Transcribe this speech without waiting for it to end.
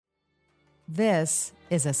This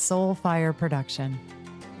is a Soulfire production.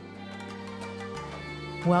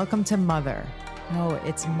 Welcome to Mother. No,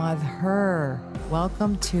 it's Mother.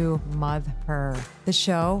 Welcome to Mother, the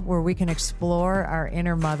show where we can explore our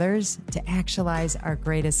inner mothers to actualize our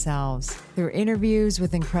greatest selves. Through interviews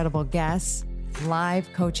with incredible guests,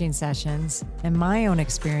 live coaching sessions, and my own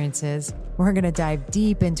experiences, we're going to dive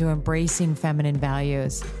deep into embracing feminine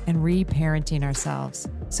values and reparenting ourselves.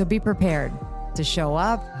 So be prepared to show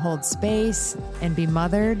up, hold space, and be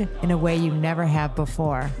mothered in a way you never have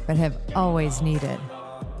before, but have always needed.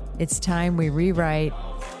 It's time we rewrite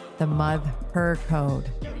the Mother Code.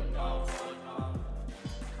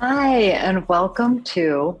 Hi, and welcome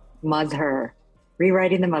to Mother,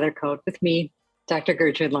 Rewriting the Mother Code with me, Dr.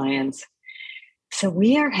 Gertrude Lyons. So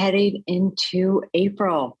we are heading into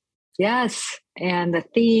April. Yes, and the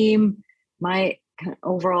theme, my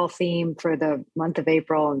overall theme for the month of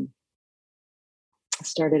April,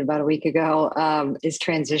 started about a week ago, is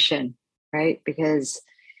transition, right? Because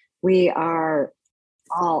we are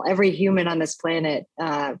every human on this planet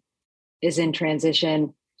is in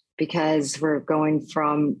transition because we're going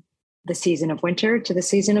from the season of winter to the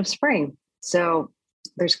season of spring. So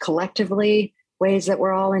there's collectively ways that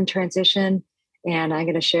we're all in transition. And I'm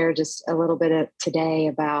going to share just a little bit today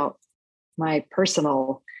about my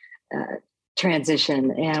personal transition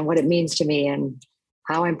and what it means to me and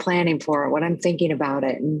how I'm planning for it, what I'm thinking about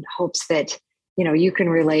it, in hopes that, you can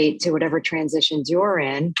relate to whatever transitions you're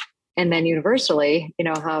in. And then universally,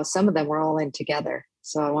 how some of them we're all in together.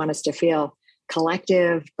 So I want us to feel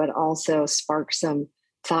collective, but also spark some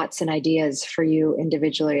thoughts and ideas for you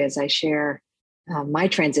individually as I share my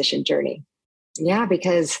transition journey. Yeah,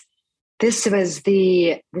 because this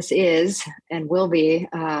is and will be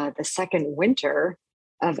the second winter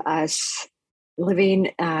of us living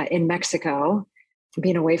in Mexico,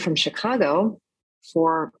 being away from Chicago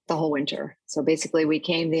for the whole winter. So basically we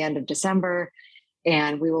came the end of December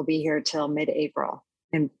and we will be here till mid-April,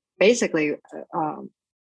 and basically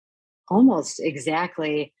almost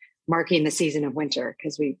exactly marking the season of winter,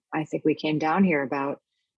 because I think we came down here about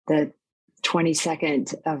the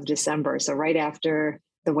 22nd of December. So right after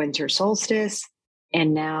the winter solstice,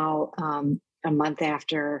 and now a month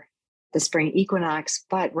after the spring equinox,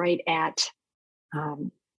 but right at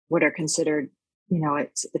what are considered,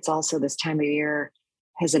 it's also this time of year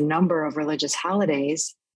has a number of religious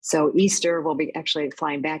holidays. So Easter, will be actually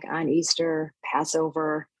flying back on Easter.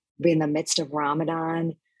 Passover will be in the midst of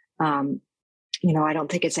Ramadan. I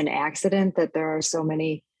don't think it's an accident that there are so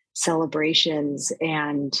many celebrations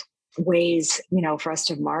and ways, for us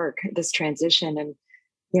to mark this transition. And,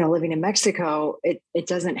 living in Mexico, it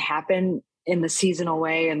doesn't happen in the seasonal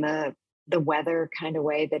way and the weather kind of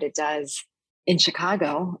way that it does in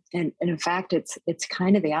Chicago. And in fact, it's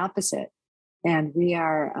kind of the opposite. And we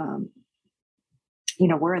are,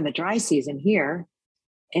 we're in the dry season here.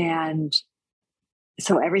 And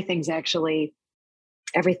so everything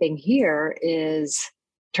here is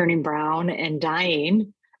turning brown and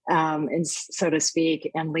dying, and so to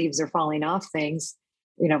speak, and leaves are falling off things,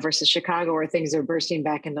 versus Chicago where things are bursting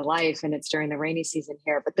back into life and it's during the rainy season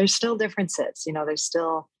here. But there's still differences, there's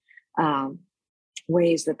still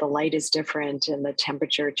ways that the light is different and the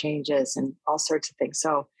temperature changes and all sorts of things.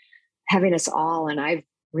 So having us all, and I've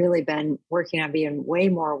really been working on being way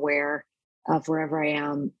more aware of wherever I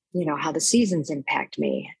am, how the seasons impact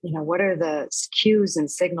me, what are the cues and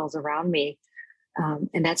signals around me.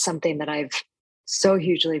 And that's something that I've so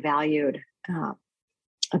hugely valued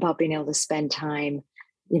about being able to spend time,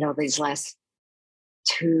 these last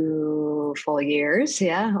 2 full years.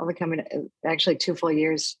 Yeah, overcoming actually 2 full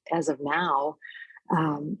years as of now,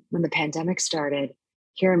 when the pandemic started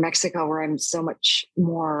here in Mexico, where I'm so much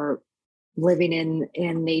more living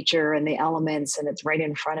in nature and the elements, and it's right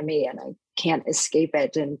in front of me and I can't escape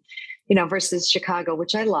it. And, versus Chicago,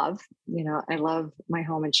 which I love, I love my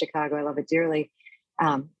home in Chicago. I love it dearly.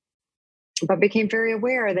 But became very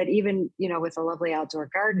aware that even, with a lovely outdoor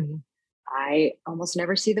garden, I almost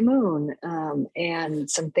never see the moon, and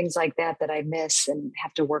some things like that I miss and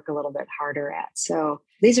have to work a little bit harder at. So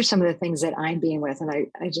these are some of the things that I'm being with. And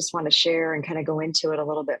I just want to share and kind of go into it a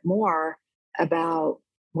little bit more about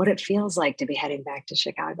what it feels like to be heading back to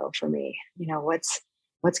Chicago for me.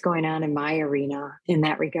 What's going on in my arena in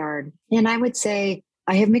that regard. And I would say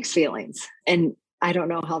I have mixed feelings, and I don't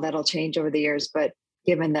know how that'll change over the years, but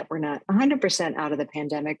given that we're not 100% out of the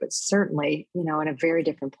pandemic, but certainly, in a very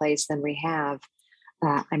different place than we have,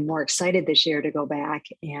 I'm more excited this year to go back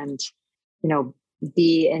and,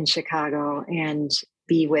 be in Chicago and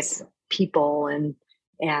be with people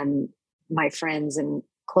and my friends and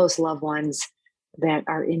close loved ones that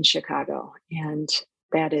are in Chicago. And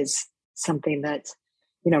that is something that,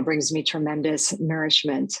 brings me tremendous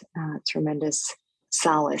nourishment, tremendous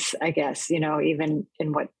solace, I guess, even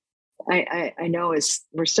in what I know is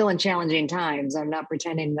we're still in challenging times. I'm not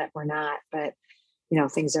pretending that we're not, but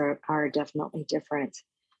things are definitely different.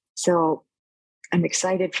 So I'm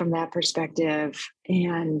excited from that perspective.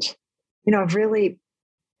 And, I've really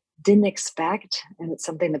didn't expect, and it's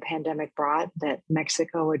something the pandemic brought, that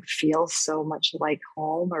Mexico would feel so much like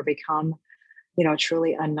home or become,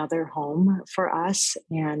 truly another home for us.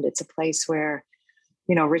 And it's a place where,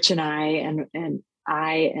 Rich and I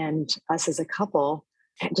and us as a couple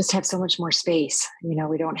just have so much more space. We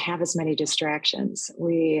don't have as many distractions.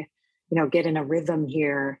 We, get in a rhythm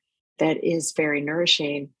here that is very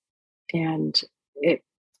nourishing. And it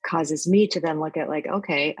causes me to then look at like,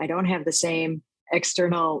 okay, I don't have the same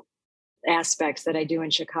external aspects that I do in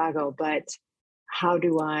Chicago, but how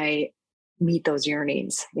do I meet those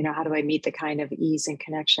yearnings? How do I meet the kind of ease and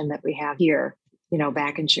connection that we have here,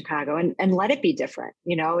 back in Chicago, and let it be different.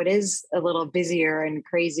 It is a little busier and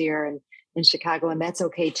crazier in Chicago, and that's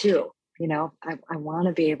okay too. I want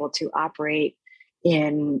to be able to operate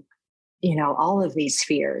in, all of these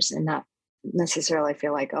spheres and not necessarily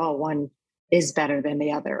feel like, oh, one is better than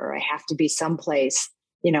the other, or I have to be someplace,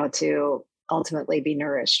 to ultimately be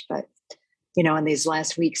nourished. But, in these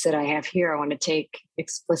last weeks that I have here, I want to take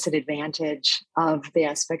explicit advantage of the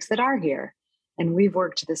aspects that are here. And we've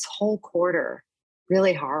worked this whole quarter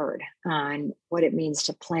really hard on what it means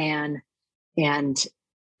to plan. And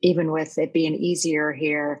even with it being easier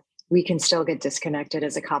here, we can still get disconnected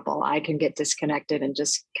as a couple. I can get disconnected and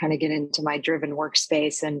just kind of get into my driven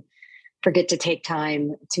workspace and forget to take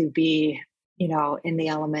time to be, in the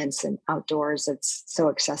elements and outdoors. It's so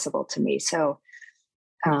accessible to me. So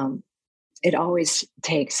it always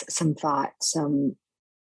takes some thought, some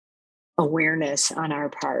awareness on our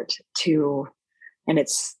part and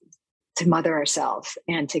it's to mother ourselves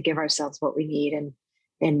and to give ourselves what we need. And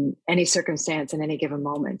in any circumstance, in any given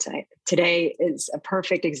moment. Today is a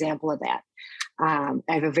perfect example of that. I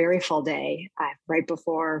have a very full day. Right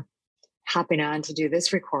before hopping on to do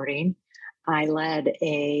this recording, I led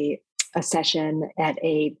a session at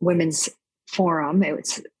a women's forum.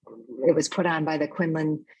 It was put on by the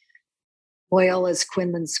Loyola's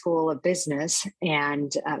Quinlan School of Business,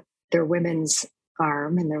 and their women's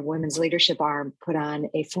arm and their women's leadership arm put on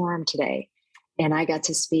a forum today. And I got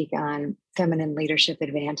to speak on feminine leadership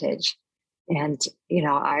advantage. And,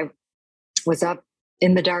 I was up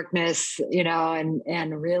in the darkness,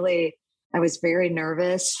 and really I was very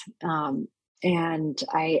nervous. And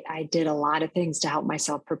I did a lot of things to help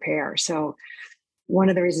myself prepare. So one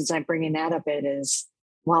of the reasons I'm bringing that up is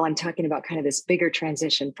while I'm talking about kind of this bigger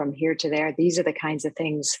transition from here to there, these are the kinds of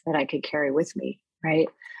things that I could carry with me, right?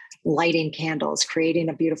 Lighting candles, creating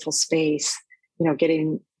a beautiful space,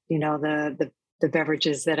 getting, the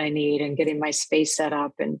beverages that I need and getting my space set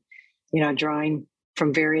up and, drawing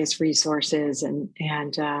from various resources and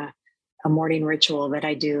a morning ritual that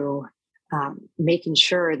I do, making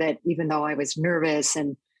sure that even though I was nervous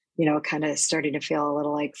and, kind of starting to feel a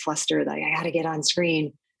little like flustered, like I got to get on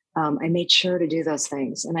screen. I made sure to do those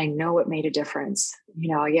things. And I know it made a difference.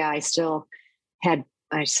 I still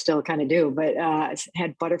kind of do, but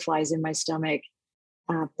had butterflies in my stomach.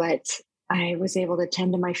 But I was able to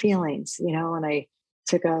tend to my feelings, and I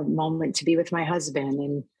took a moment to be with my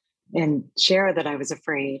husband and share that I was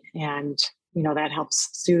afraid. And, that helps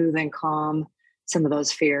soothe and calm some of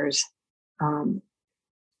those fears.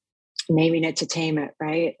 Naming it to tame it,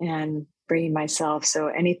 right? And bringing myself. So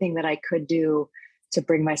anything that I could do to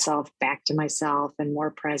bring myself back to myself and more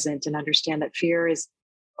present and understand that fear is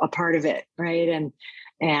a part of it, right?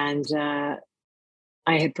 And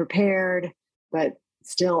I had prepared, but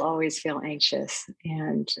still always feel anxious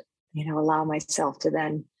and, allow myself to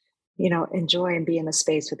then, enjoy and be in the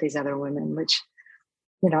space with these other women, which,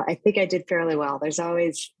 I think I did fairly well. There's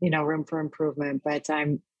always, room for improvement, but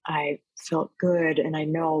I felt good. And I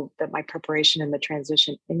know that my preparation and the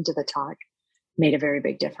transition into the talk made a very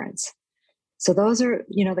big difference. So those are,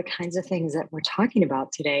 the kinds of things that we're talking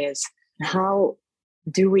about today is how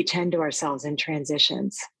do we tend to ourselves in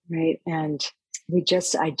transitions, right? And I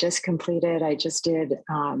just did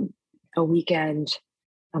a weekend,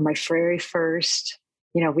 my very first,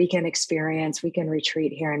 weekend experience, weekend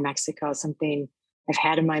retreat here in Mexico, something I've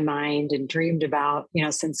had in my mind and dreamed about,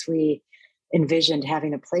 since we envisioned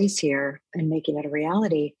having a place here and making it a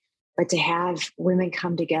reality. But to have women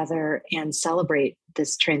come together and celebrate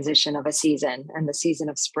this transition of a season and the season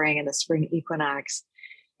of spring and the spring equinox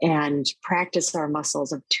and practice our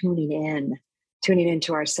muscles of tuning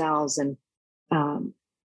into ourselves and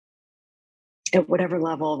at whatever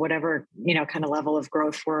level, whatever, kind of level of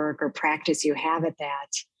growth work or practice you have at that.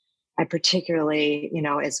 I particularly,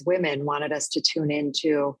 as women, wanted us to tune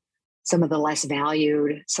into some of the less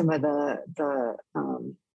valued, some of the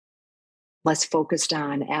less focused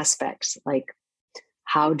on aspects, like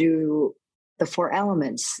how do the four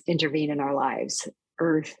elements intervene in our lives: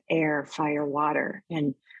 earth, air, fire, water,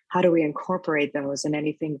 and how do we incorporate those in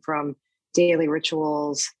anything from daily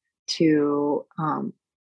rituals to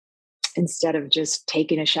instead of just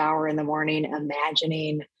taking a shower in the morning,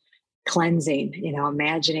 imagining cleansing,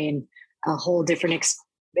 imagining a whole different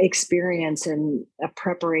experience and a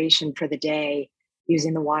preparation for the day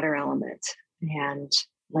using the water element. And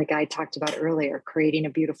like I talked about earlier, creating a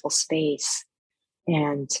beautiful space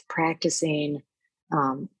and practicing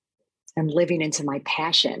and living into my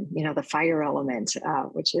passion, the fire element,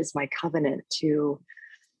 which is my covenant to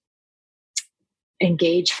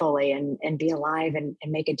engage fully and be alive and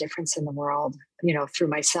make a difference in the world, through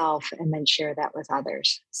myself, and then share that with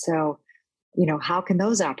others. So, how can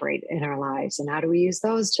those operate in our lives, and how do we use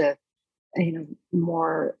those to,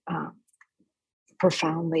 more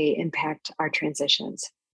profoundly impact our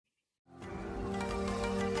transitions?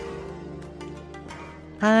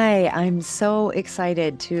 Hi, I'm so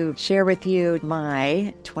excited to share with you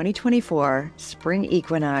my 2024 Spring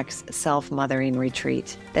Equinox Self-Mothering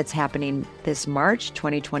Retreat that's happening this March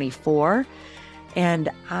 2024. And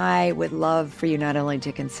I would love for you not only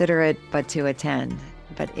to consider it, but to attend.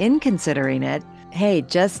 But in considering it, hey,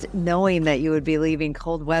 just knowing that you would be leaving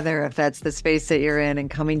cold weather, if that's the space that you're in,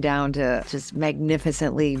 and coming down to just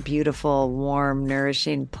magnificently beautiful, warm,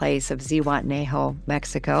 nourishing place of Zihuatanejo,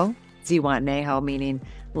 Mexico. Zihuatanejo meaning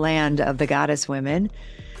land of the goddess women,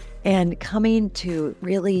 and coming to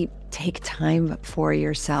really take time for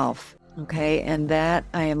yourself. Okay. And that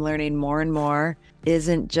I am learning more and more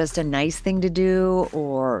isn't just a nice thing to do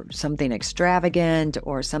or something extravagant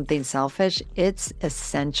or something selfish. It's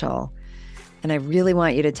essential. And I really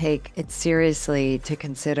want you to take it seriously, to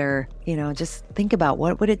consider, just think about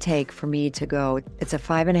what would it take for me to go. It's a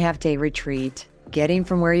 5.5-day retreat, getting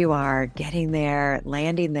from where you are, getting there,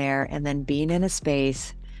 landing there, and then being in a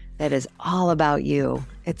space that is all about you.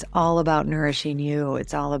 It's all about nourishing you.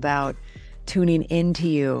 It's all about tuning into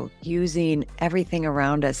you, using everything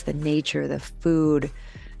around us, the nature, the food,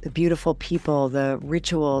 the beautiful people, the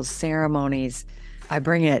rituals, ceremonies. I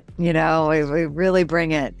bring it, we really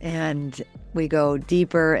bring it. And we go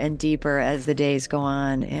deeper and deeper as the days go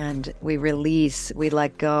on, and we release, we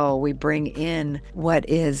let go, we bring in what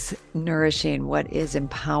is nourishing, what is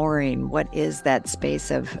empowering, what is that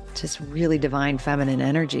space of just really divine feminine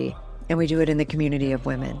energy. And we do it in the community of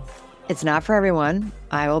women. It's not for everyone.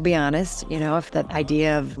 I will be honest, if the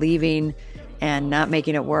idea of leaving and not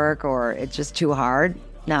making it work, or it's just too hard,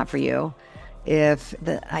 not for you. If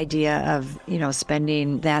the idea of,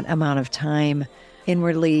 spending that amount of time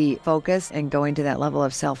inwardly focused and going to that level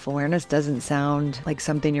of self-awareness doesn't sound like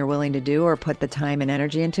something you're willing to do or put the time and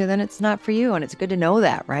energy into, then it's not for you. And it's good to know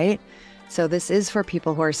that, right? So this is for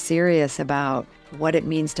people who are serious about what it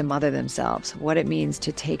means to mother themselves, what it means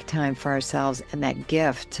to take time for ourselves, and that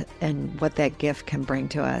gift and what that gift can bring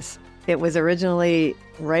to us. It was originally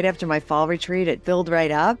right after my fall retreat. It filled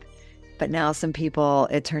right up. But now some people,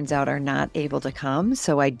 it turns out, are not able to come.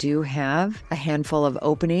 So I do have a handful of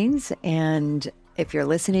openings. And if you're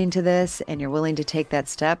listening to this and you're willing to take that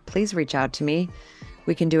step, please reach out to me.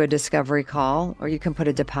 We can do a discovery call, or you can put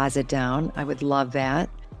a deposit down. I would love that.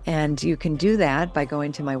 And you can do that by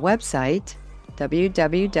going to my website,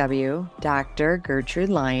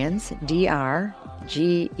 www.drgertrudelyons,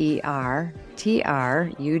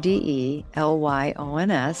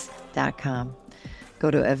 DrGertrudelyons.com. Go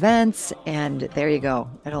to events, and there you go.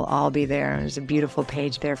 It'll all be there. There's a beautiful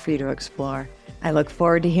page there for you to explore. I look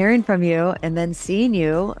forward to hearing from you and then seeing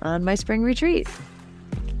you on my spring retreat.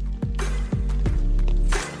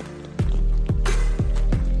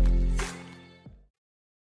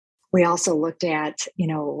 We also looked at,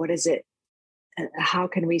 what is it? How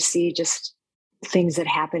can we see just things that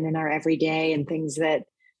happen in our everyday and things that,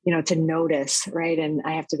 to notice, right? And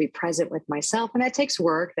I have to be present with myself. And that takes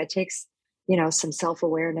work. That takes, some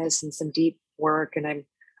self-awareness and some deep work. And I'm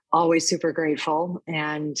always super grateful.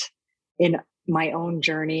 And in my own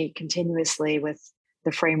journey continuously with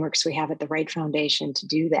the frameworks we have at the Right Foundation to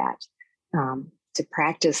do that, to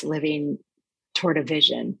practice living toward a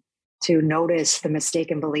vision, to notice the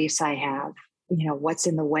mistaken beliefs I have, what's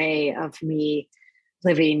in the way of me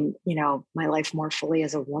living, my life more fully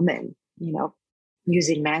as a woman,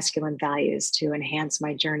 using masculine values to enhance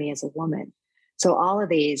my journey as a woman. So all of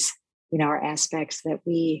these, are aspects that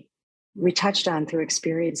we touched on through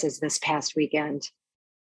experiences this past weekend.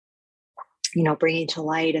 bringing to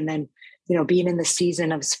light, and then, being in the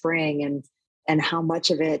season of spring, and how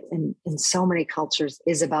much of it in so many cultures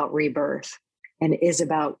is about rebirth and is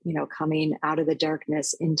about, coming out of the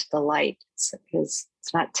darkness into the light. Because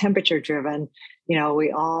it's not temperature driven.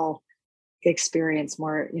 We all experience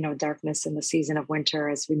more, darkness in the season of winter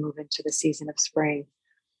as we move into the season of spring.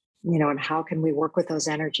 And how can we work with those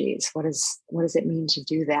energies? What does it mean to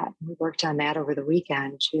do that? We worked on that over the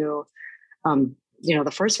weekend to,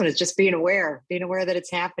 the first one is just being aware that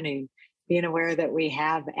it's happening, being aware that we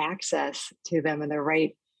have access to them, and they're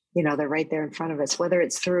right there in front of us, whether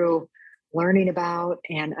it's through learning about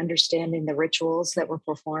and understanding the rituals that were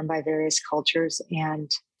performed by various cultures,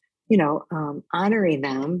 and, honoring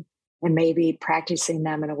them, and maybe practicing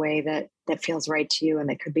them in a way that feels right to you, and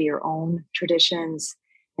that could be your own traditions,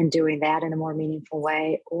 and doing that in a more meaningful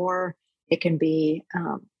way. Or it can be,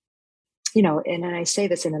 and I say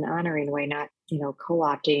this in an honoring way, not,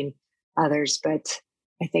 co-opting others, but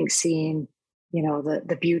I think seeing,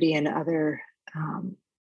 the beauty in other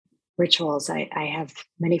rituals. I have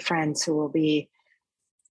many friends who will be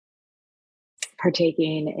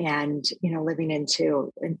partaking and, living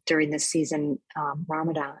into during this season,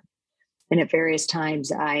 Ramadan. And at various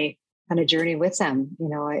times I on a journey with them.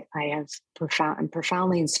 I have I'm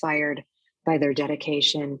profoundly inspired by their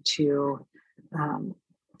dedication to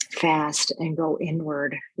fast and go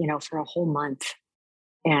inward, for a whole month,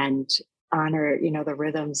 and honor, the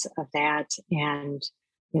rhythms of that, and,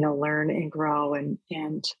 learn and grow, and,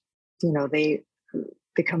 they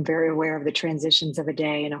become very aware of the transitions of a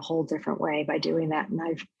day in a whole different way by doing that. And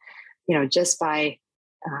I've, just by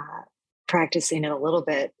practicing it a little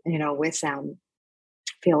bit, with them,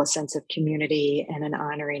 feel a sense of community and an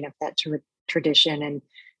honoring of that tradition,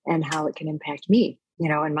 and how it can impact me,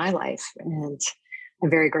 in my life. And I'm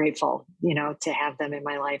very grateful, to have them in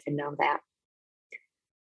my life and know that.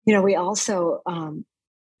 We also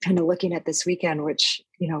kind of looking at this weekend, which,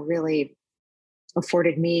 really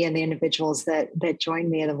afforded me and the individuals that joined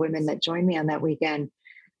me, and the women that joined me on that weekend,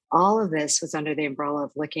 all of this was under the umbrella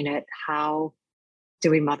of looking at how do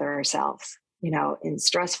we mother ourselves, in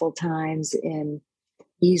stressful times, in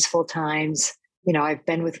easeful times. I've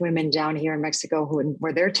been with women down here in Mexico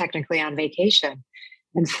where they're technically on vacation,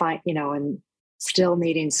 and and still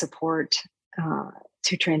needing support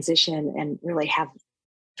to transition and really have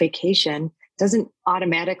vacation doesn't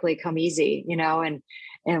automatically come easy,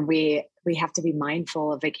 and we have to be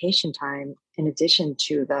mindful of vacation time in addition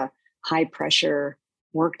to the high pressure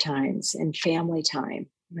work times and family time,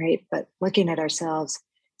 right? But looking at ourselves,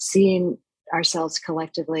 seeing ourselves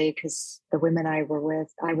collectively, because the women I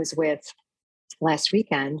was with last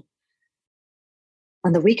weekend,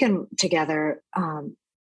 on the weekend together,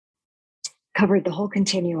 covered the whole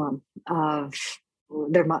continuum of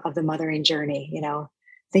the mothering journey,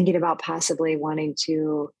 thinking about possibly wanting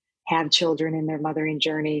to have children in their mothering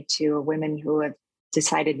journey, to women who have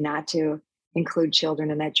decided not to include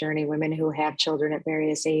children in that journey, women who have children at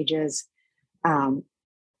various ages, and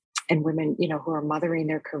women, who are mothering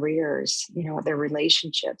their careers, their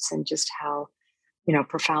relationships, and just how,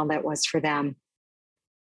 profound that was for them.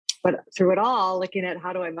 But through it all, looking at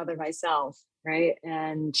how do I mother myself, right?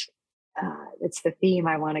 And it's the theme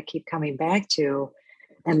I want to keep coming back to,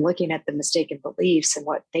 and looking at the mistaken beliefs and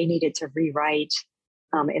what they needed to rewrite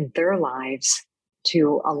in their lives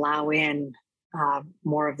to allow in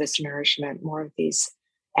more of this nourishment, more of these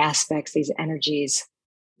aspects, these energies,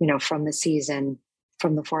 from the season,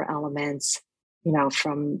 from the four elements,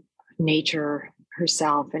 from nature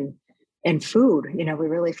herself, and food. We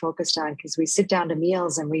really focused on, because we sit down to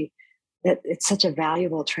meals, and it's such a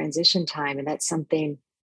valuable transition time, and that's something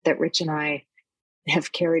that Rich and I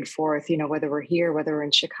have carried forth, whether we're here, whether we're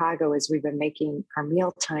in Chicago, as we've been making our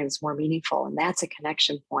meal times more meaningful. And that's a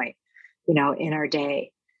connection point, in our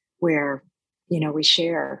day where, we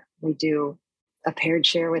share, we do a paired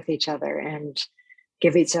share with each other, and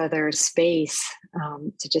give each other space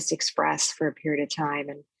to just express for a period of time,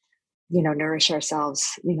 and, nourish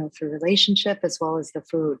ourselves, through relationship as well as the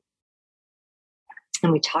food.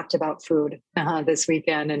 And we talked about food this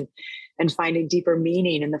weekend, and finding deeper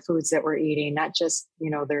meaning in the foods that we're eating, not just,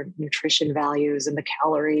 their nutrition values and the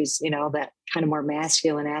calories, that kind of more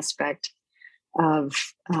masculine aspect of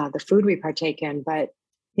the food we partake in, but,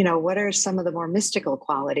 what are some of the more mystical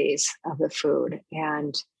qualities of the food,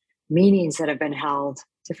 and meanings that have been held,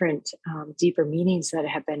 different deeper meanings that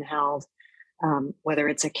have been held, whether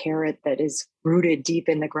it's a carrot that is rooted deep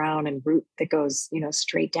in the ground and root that goes,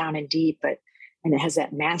 straight down and deep, and it has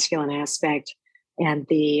that masculine aspect. And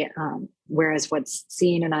the whereas what's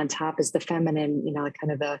seen and on top is the feminine,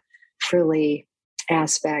 kind of the frilly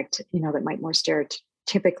aspect, that might more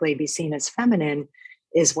typically be seen as feminine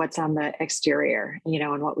is what's on the exterior,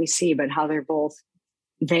 and what we see, but how they're both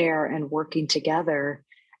there and working together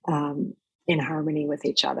in harmony with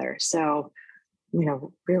each other. So,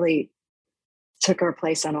 really took our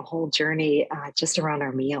place on a whole journey just around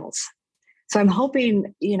our meals. So I'm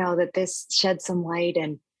hoping, that this sheds some light.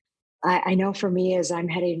 And I know for me, as I'm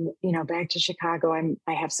heading, back to Chicago,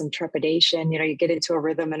 I have some trepidation. You get into a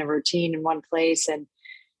rhythm and a routine in one place, and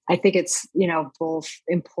I think it's, both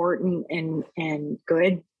important and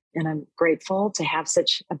good. And I'm grateful to have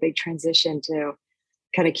such a big transition to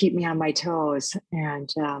kind of keep me on my toes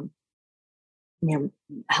and,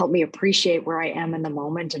 help me appreciate where I am in the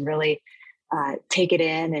moment and really take it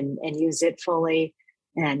in and use it fully,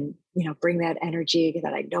 and, bring that energy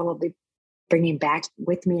that I know will be bringing back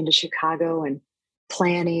with me into Chicago, and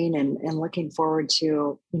planning and looking forward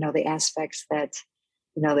to, the aspects that,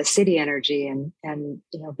 the city energy and,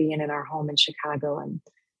 being in our home in Chicago and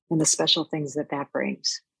the special things that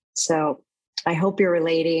brings. So I hope you're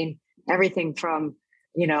relating everything from,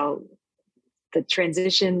 the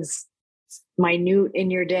transitions minute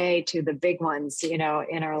in your day to the big ones, in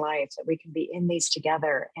our life, that we can be in these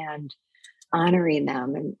together and honoring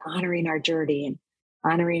them and honoring our journey and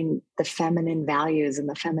honoring the feminine values and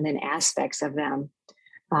the feminine aspects of them.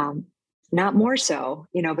 Not more so,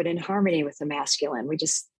 but in harmony with the masculine.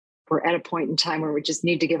 We're at a point in time where we just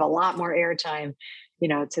need to give a lot more airtime,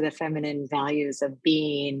 to the feminine values of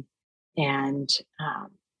being and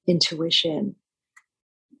intuition,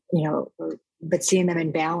 but seeing them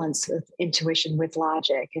in balance with intuition, with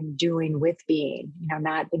logic, and doing with being,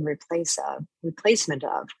 not in replacement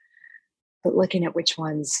of, but looking at which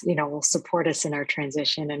ones, will support us in our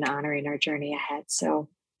transition and honoring our journey ahead. So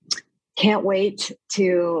can't wait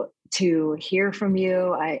to hear from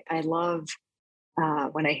you. I love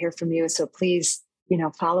when I hear from you. So please,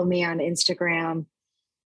 follow me on Instagram.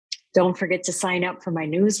 Don't forget to sign up for my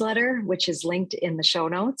newsletter, which is linked in the show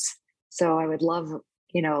notes. So I would love.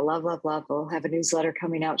 Love. We'll have a newsletter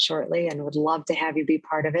coming out shortly and would love to have you be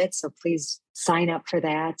part of it. So please sign up for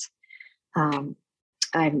that.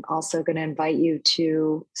 I'm also going to invite you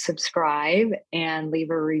to subscribe and leave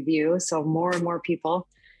a review so more and more people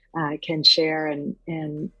can share and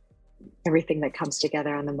everything that comes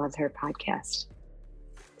together on the Mother podcast.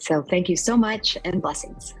 So thank you so much, and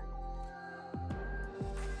blessings.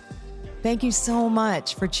 Thank you so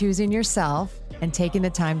much for choosing yourself and taking the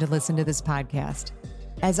time to listen to this podcast.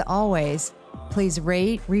 As always, please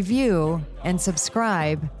rate, review, and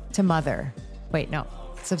subscribe to Mother.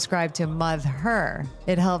 Subscribe to Mother.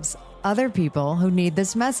 It helps other people who need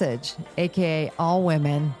this message, aka all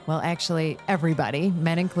women. Well, actually, everybody,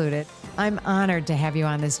 men included. I'm honored to have you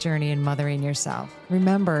on this journey in mothering yourself.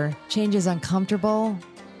 Remember, change is uncomfortable,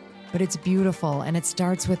 but it's beautiful, and it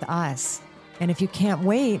starts with us. And if you can't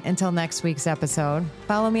wait until next week's episode,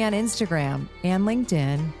 follow me on Instagram and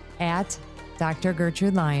LinkedIn at Dr.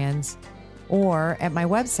 Gertrude Lyons, or at my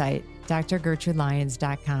website,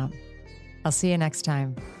 drgertrudelyons.com. I'll see you next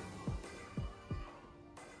time.